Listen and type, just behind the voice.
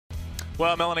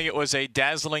Well, Melanie, it was a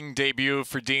dazzling debut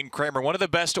for Dean Kremer. One of the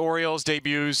best Orioles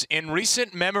debuts in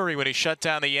recent memory when he shut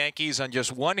down the Yankees on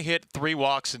just 1 hit, 3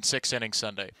 walks in 6 innings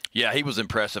Sunday. Yeah, he was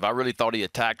impressive. I really thought he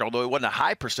attacked, although it wasn't a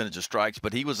high percentage of strikes,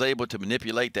 but he was able to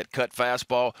manipulate that cut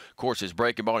fastball, of course, his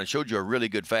breaking ball, and it showed you a really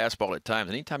good fastball at times.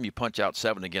 Anytime you punch out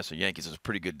 7 against the Yankees, it's a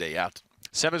pretty good day out.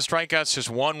 7 strikeouts, just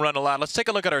 1 run allowed. Let's take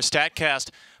a look at our StatCast.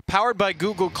 Powered by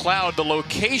Google Cloud, the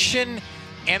location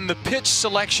and the pitch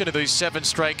selection of these 7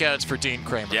 strikeouts for Dean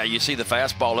Kremer. Yeah, you see the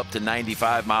fastball up to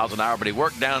 95 miles an hour, but he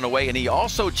worked down and away, and he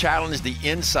also challenged the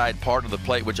inside part of the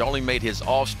plate, which only made his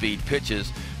off-speed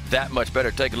pitches that much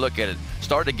better. Take a look at it.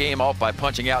 Started the game off by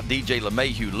punching out DJ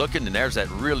LeMahieu looking, and there's that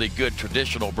really good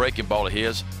traditional breaking ball of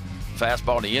his.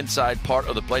 Fastball on the inside part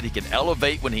of the plate. He can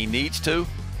elevate when he needs to.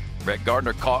 Brett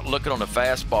Gardner caught looking on the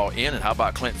fastball in, and how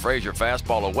about Clint Frazier?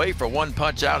 Fastball away for 1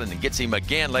 punch out, and it gets him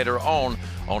again later on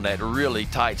that really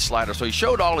tight slider. So he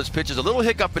showed all his pitches. A little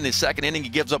hiccup in his 2nd inning. He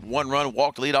gives up 1 run,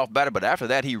 walked the leadoff batter, but after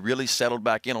that he really settled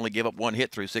back in, only gave up 1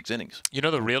 hit through 6 innings. You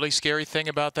know the really scary thing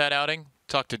about that outing?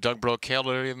 Talked to Doug Brocail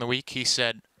earlier in the week. He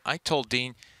said, I told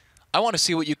Dean, I want to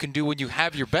see what you can do when you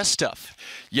have your best stuff.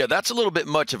 Yeah, that's a little bit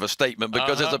much of a statement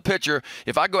because as a pitcher,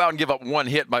 if I go out and give up 1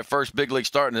 hit my first big league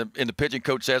start and the pitching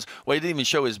coach says, well, he didn't even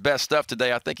show his best stuff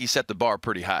today, I think he set the bar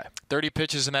pretty high. 30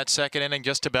 pitches in that 2nd inning,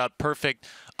 just about perfect.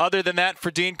 Other than that, for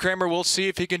Dean Kremer, we'll see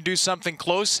if he can do something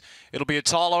close. It'll be a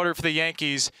tall order for the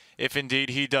Yankees if indeed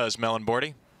he does. Mel and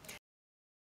Bordy.